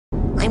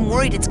I'm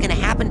worried it's gonna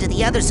happen to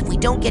the others if we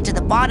don't get to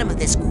the bottom of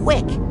this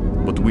quick.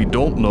 But we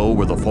don't know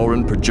where the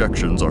foreign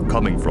projections are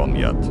coming from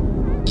yet.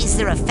 Is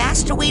there a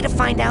faster way to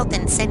find out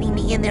than sending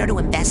me in there to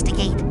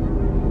investigate?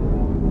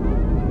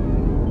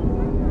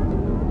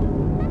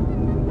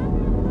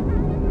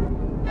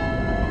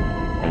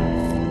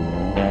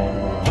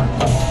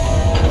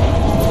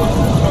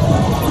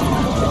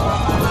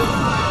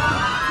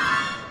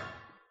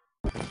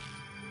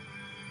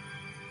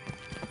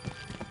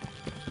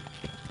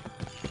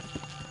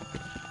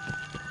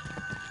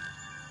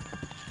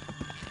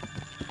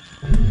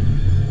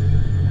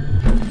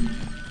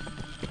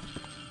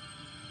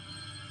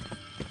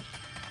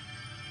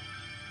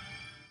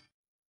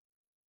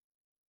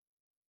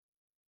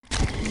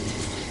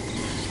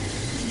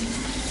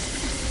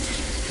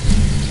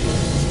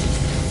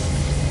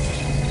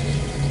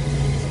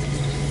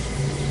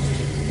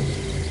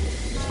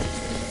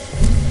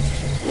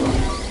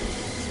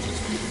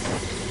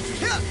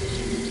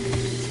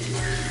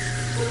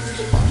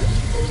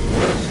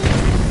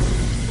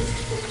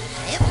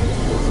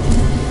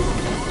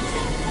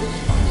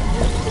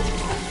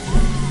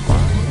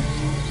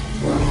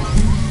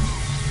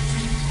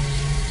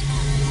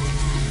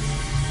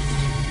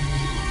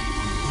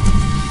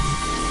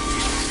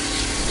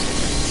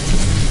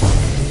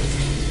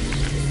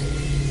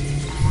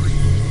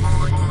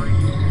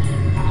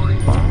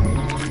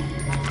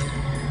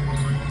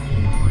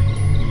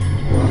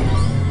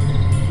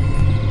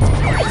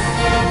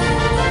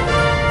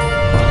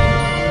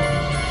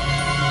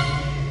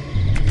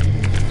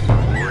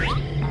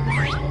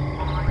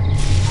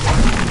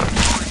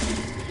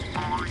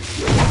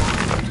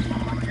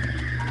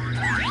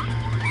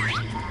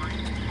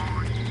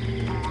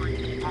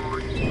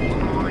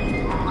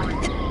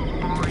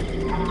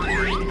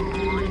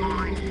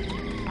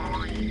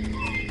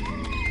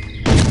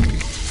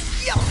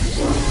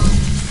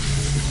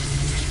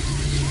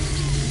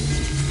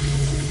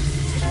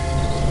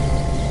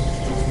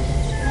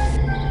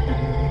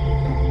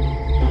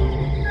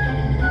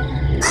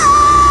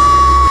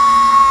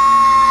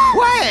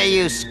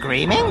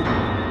 Screaming?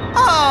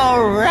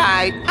 All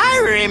right,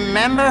 I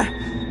remember.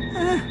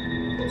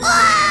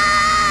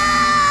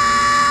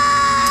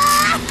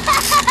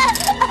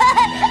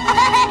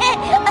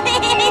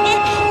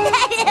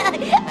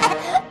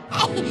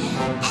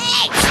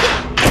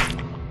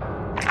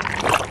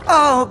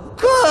 Oh,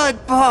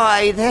 good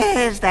boy.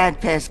 There's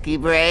that pesky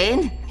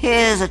brain.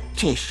 Here's a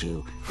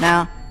tissue.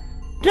 Now,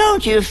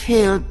 don't you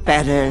feel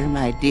better,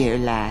 my dear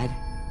lad?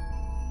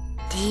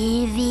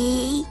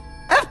 TV?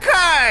 Of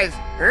course!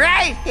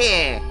 Right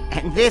here!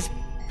 And this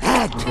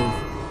bad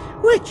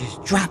tooth, we'll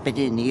just drop it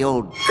in the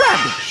old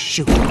garbage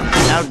chute.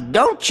 Now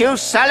don't chew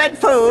solid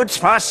foods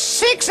for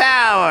 6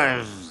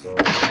 hours!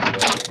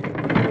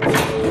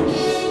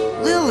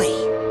 Lily!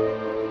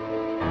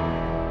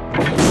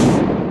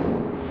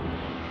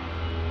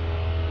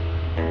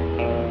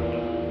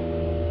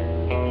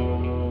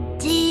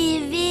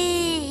 TV!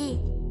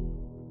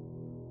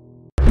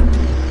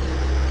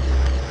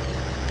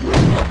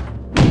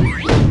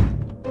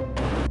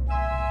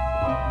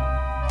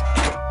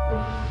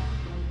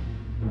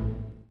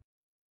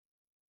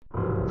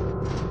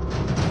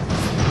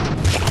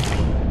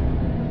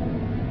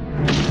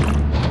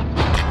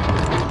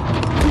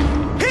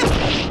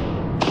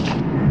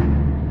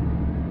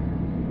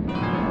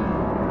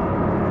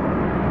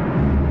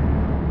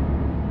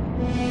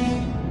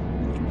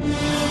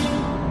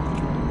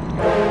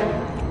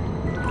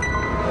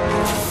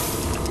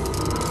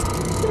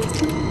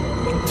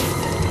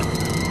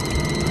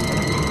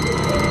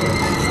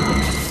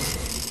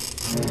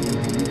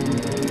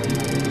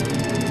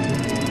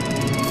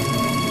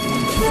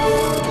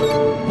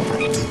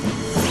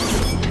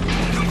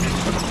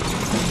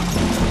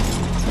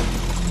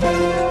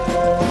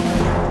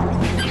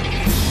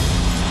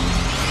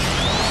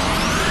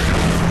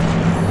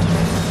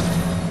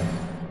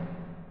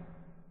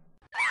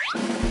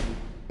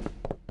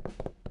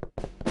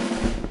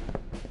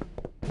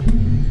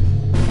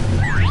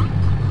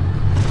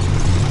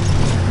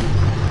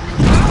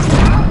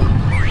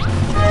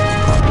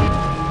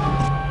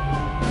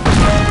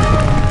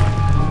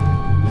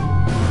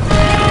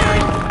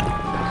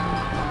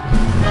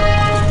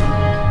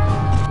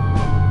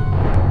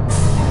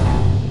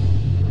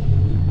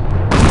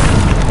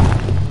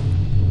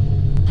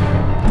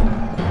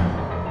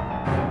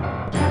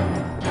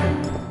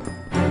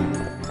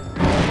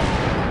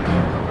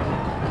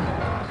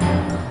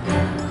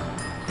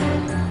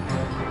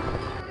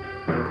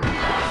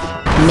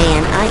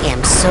 Man, I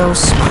am so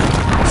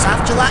smart.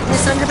 Soft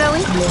gelatinous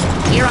underbelly?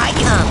 Here I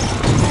come.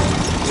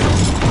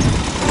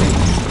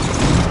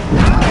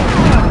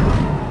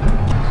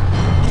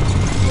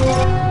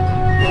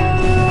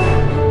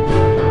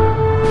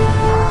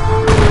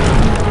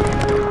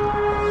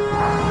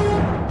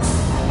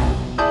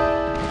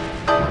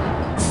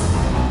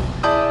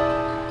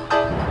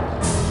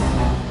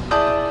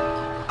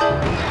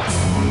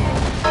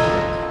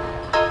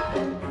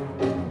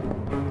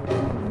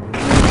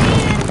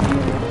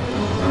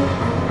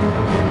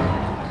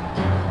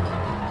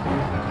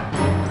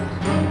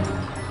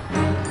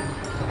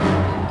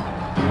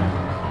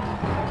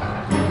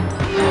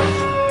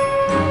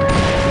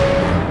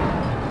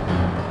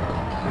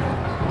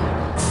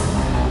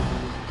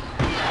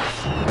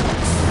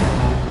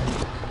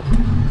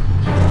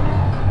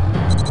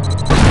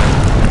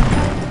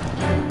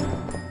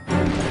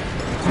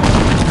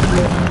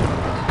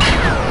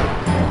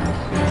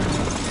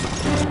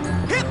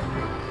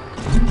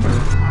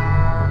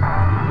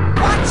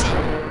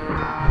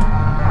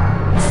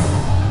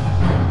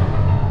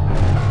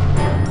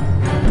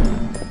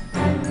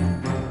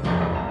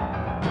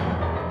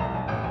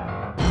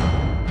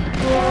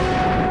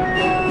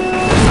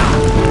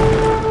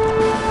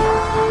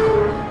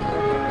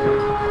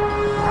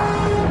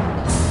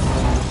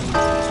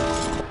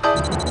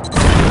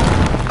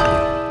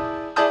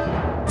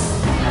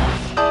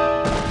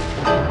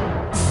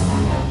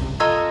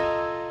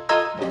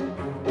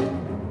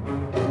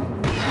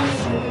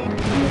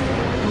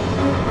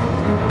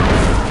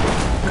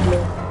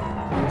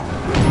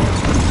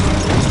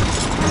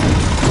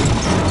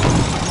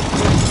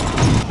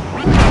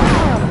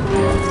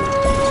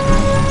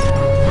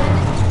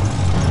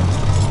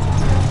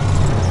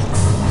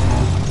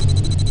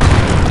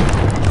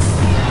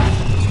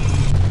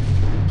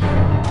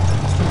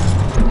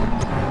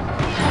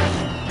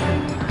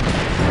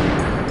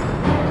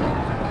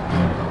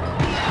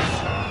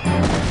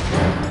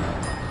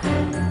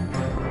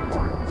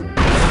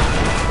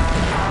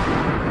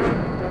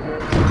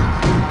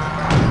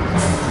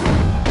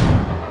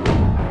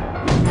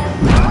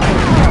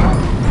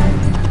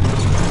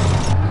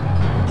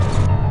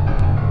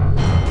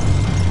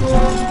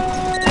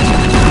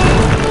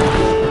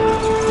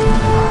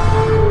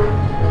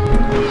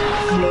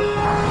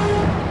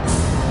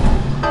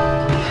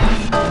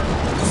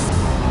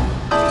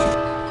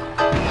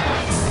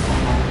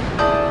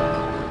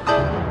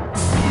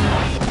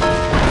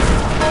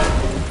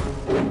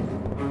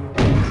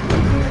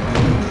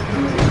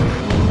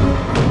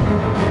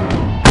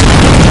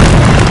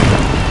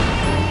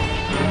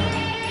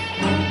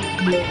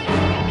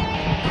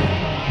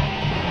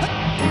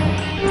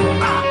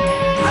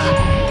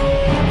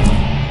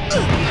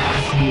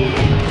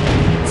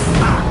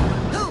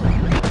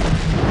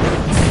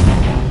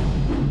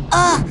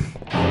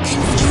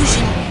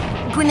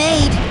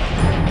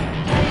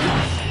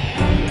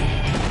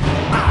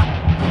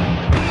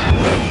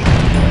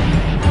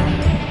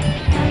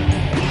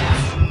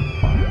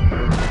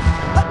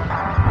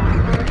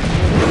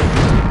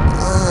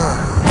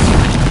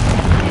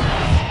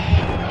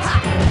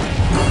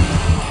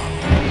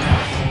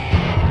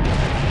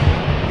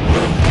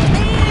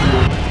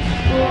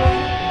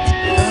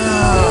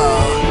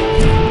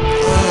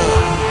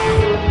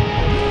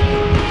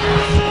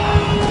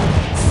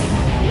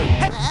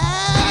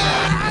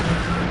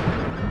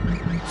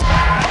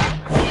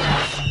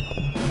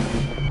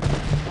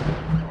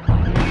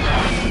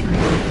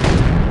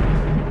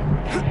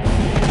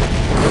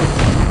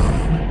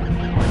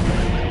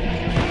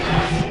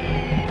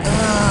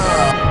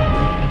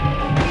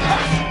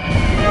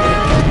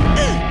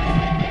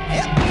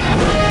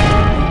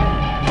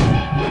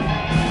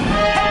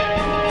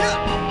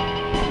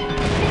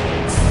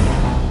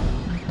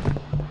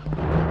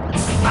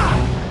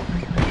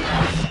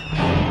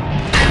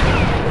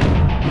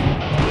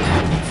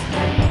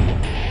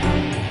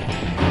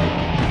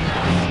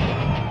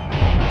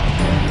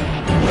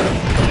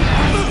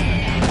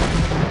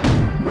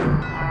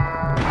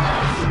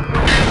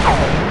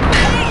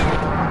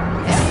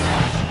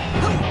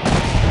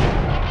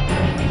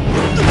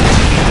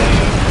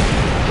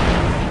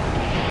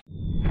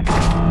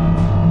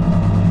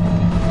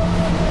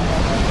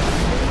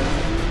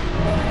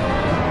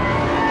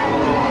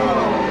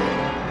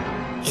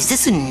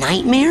 this a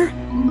nightmare?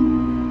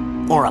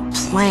 Or a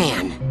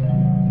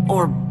plan?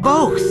 Or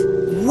both?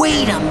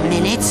 Wait a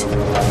minute!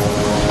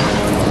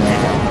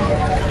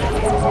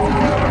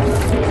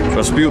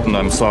 Rasputin,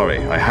 I'm sorry.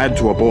 I had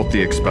to abort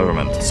the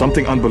experiment.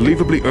 Something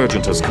unbelievably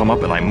urgent has come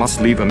up and I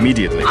must leave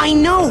immediately. I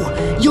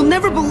know! You'll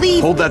never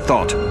believe— Hold that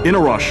thought. In a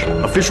rush.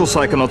 Official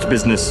Psychonauts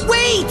business.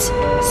 Wait!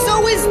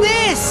 So is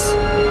this!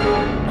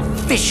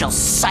 Official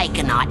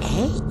Psychonaut,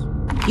 hey?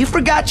 You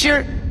forgot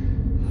your—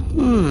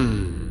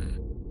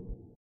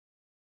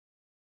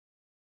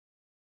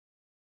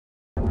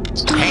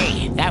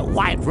 Hey, that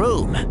white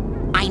room.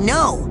 I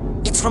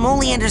know! It's from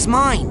Oleander's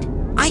mind.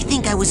 I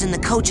think I was in the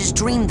coach's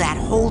dream that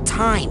whole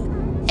time.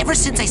 Ever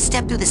since I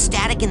stepped through the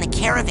static in the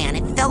caravan,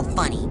 it felt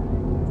funny.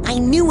 I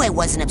knew I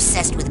wasn't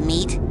obsessed with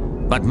meat.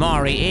 But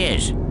Maury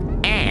is.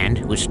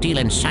 And was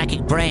stealing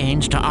psychic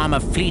brains to arm a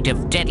fleet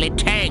of deadly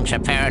tanks,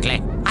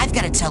 apparently. I've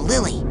got to tell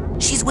Lily.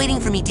 She's waiting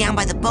for me down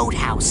by the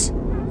boathouse.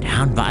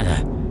 Down by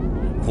the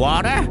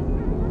water?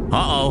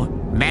 Uh-oh.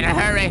 Better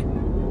hurry.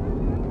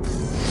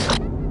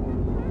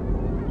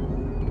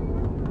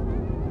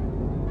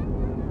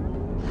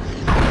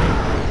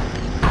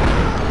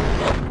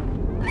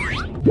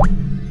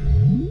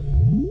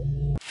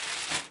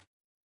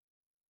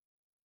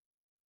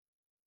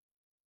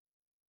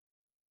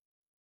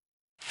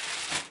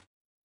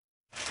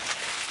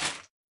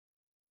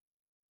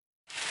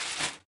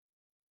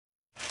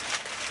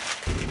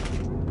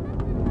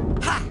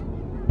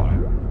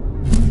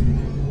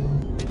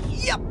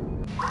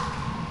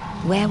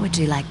 Where would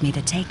you like me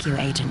to take you,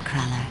 Agent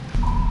Cruller?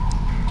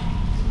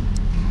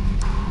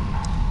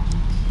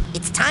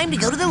 It's time to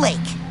go to the lake.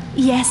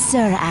 Yes,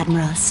 sir,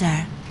 Admiral,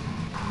 sir.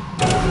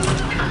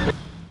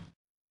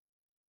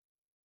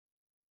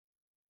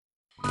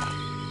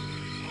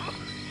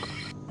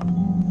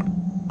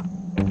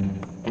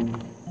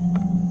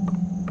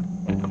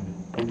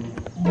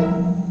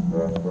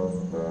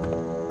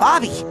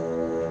 Bobby!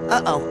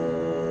 Uh-oh.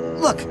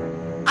 Look,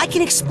 I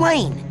can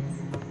explain.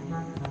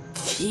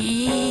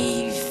 TV!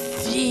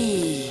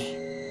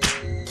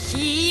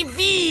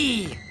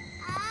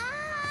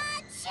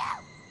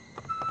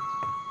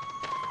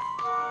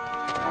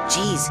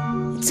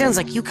 Jeez, it sounds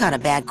like you caught a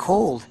bad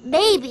cold.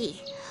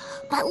 Maybe.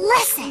 But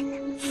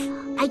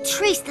listen! I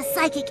traced the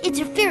psychic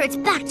interference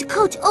back to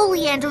Coach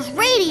Oleander's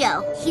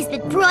radio. He's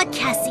been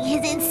broadcasting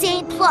his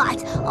insane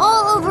plot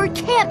all over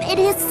camp in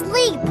his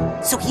sleep.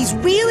 So he's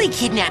really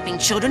kidnapping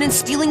children and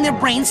stealing their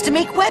brains to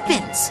make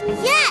weapons.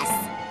 Yes!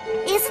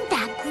 Isn't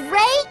that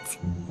great?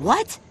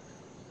 What?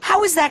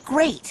 How is that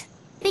great?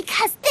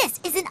 Because this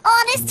is an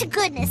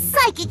honest-to-goodness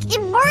psychic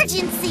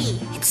emergency!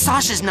 And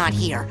Sasha's not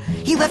here.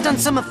 He left on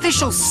some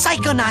official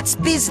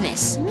Psychonauts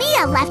business.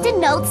 Mia left a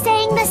note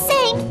saying the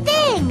same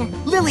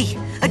thing! Lily,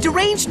 a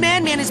deranged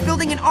madman is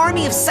building an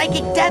army of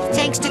psychic death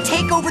tanks to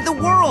take over the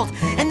world,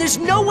 and there's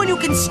no one who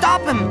can stop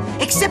him,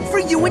 except for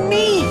you and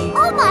me!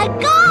 Oh my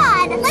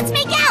god! Let's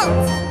make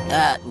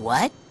out!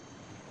 What?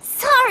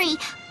 Sorry,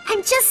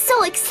 I'm just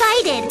so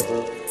excited.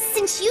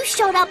 Since you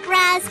showed up,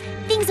 Raz,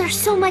 things are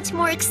so much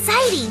more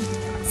exciting.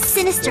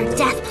 Sinister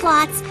death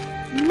plots,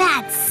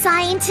 mad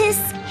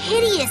scientists,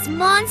 hideous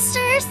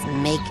monsters.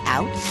 Make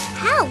out?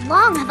 How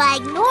long have I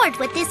ignored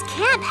what this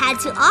camp had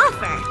to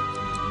offer?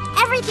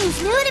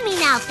 Everything's new to me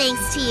now,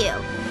 thanks to you.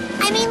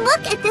 I mean,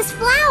 look at this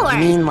flower. You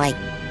mean like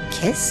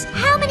kiss?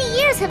 How many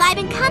years have I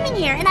been coming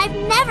here and I've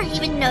never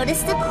even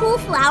noticed a cool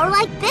flower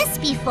like this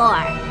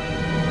before?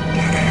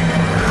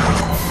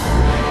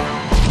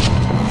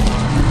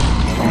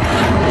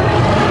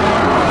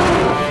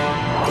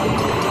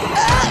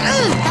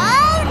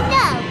 Oh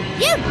no!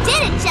 You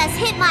didn't just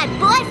hit my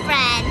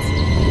boyfriend!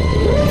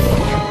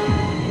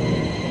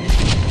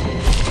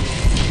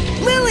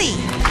 Lily!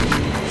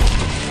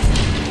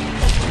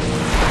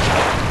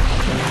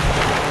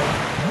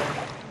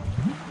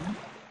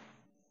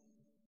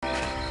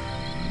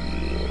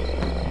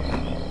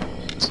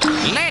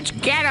 Let's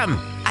get him!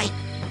 I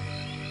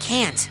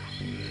can't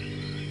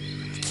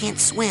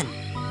swim.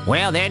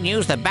 Well, then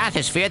use the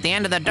bathysphere at the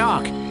end of the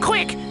dock.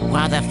 Quick!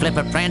 While the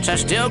flipper prints are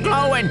still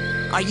glowing.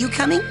 Are you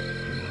coming?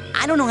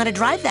 I don't know how to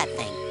drive that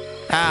thing.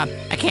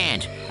 I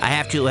can't. I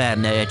have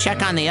to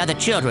check on the other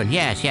children.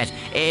 Yes.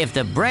 If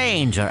the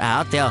brains are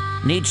out, they'll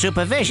need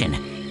supervision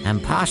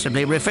and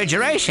possibly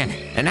refrigeration.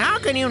 And how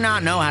can you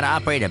not know how to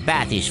operate a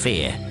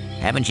bathysphere?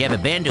 Haven't you ever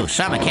been to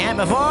summer camp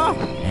before?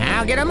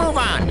 Now get a move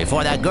on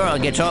before that girl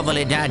gets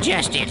overly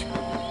digested.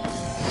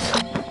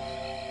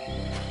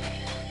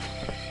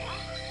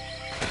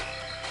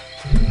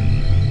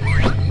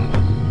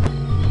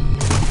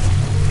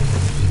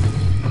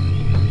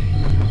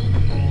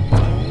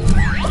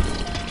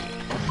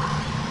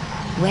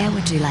 Where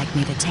would you like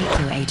me to take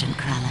you, Agent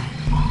Cruller?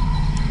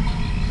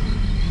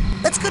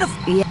 Let's go to...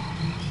 Yeah.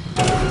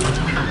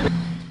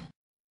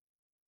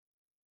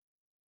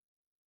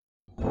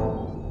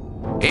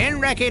 In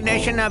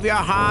recognition of your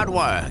hard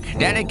work,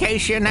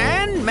 dedication,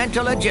 and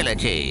mental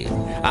agility,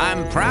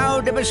 I'm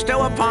proud to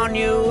bestow upon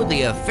you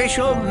the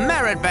official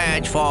merit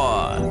badge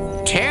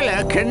for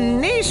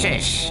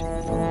Telekinesis.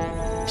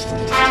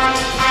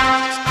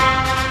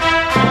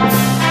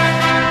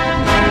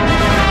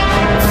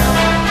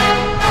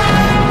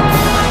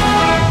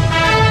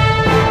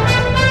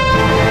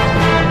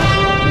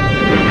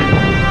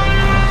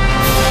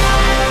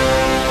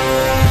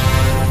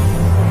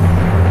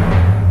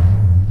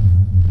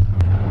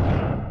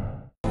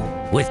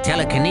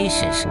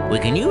 this, we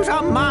can use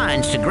our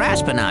minds to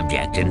grasp an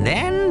object and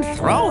then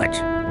throw it.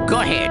 Go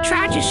ahead,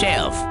 try it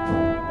yourself.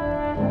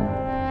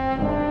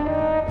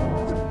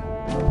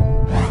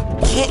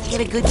 Can't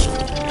get a good...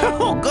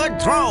 Oh,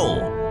 good throw.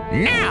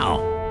 Now,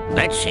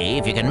 let's see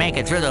if you can make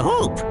it through the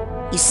hoop.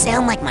 You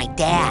sound like my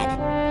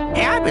dad.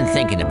 Hey, I've been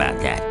thinking about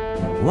that.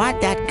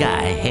 Why'd that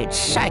guy hate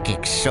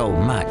psychics so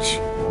much?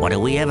 What did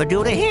we ever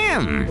do to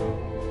him?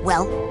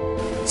 Well,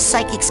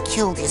 psychics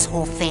killed his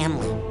whole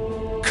family.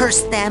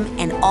 Cursed them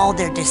and all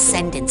their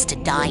descendants to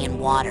die in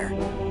water.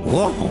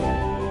 Whoa.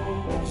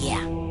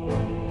 Yeah,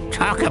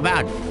 Talk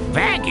about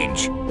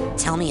baggage.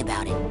 tell me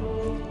about it.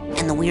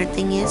 And the weird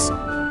thing is,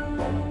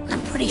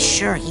 I'm pretty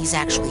sure he's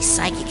actually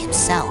psychic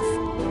himself.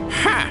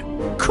 Ha!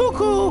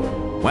 Cuckoo!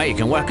 Well, you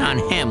can work on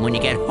him when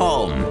you get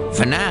home.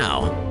 For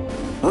now.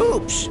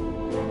 Oops.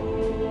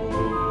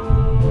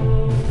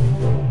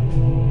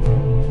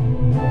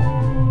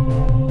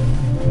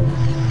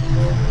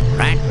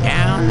 Right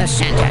down the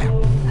center.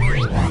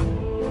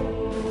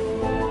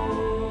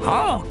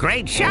 Oh,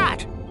 great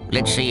shot.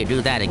 Let's see you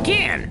do that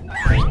again.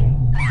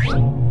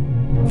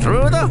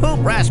 Through the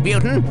hoop,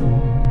 Rasputin.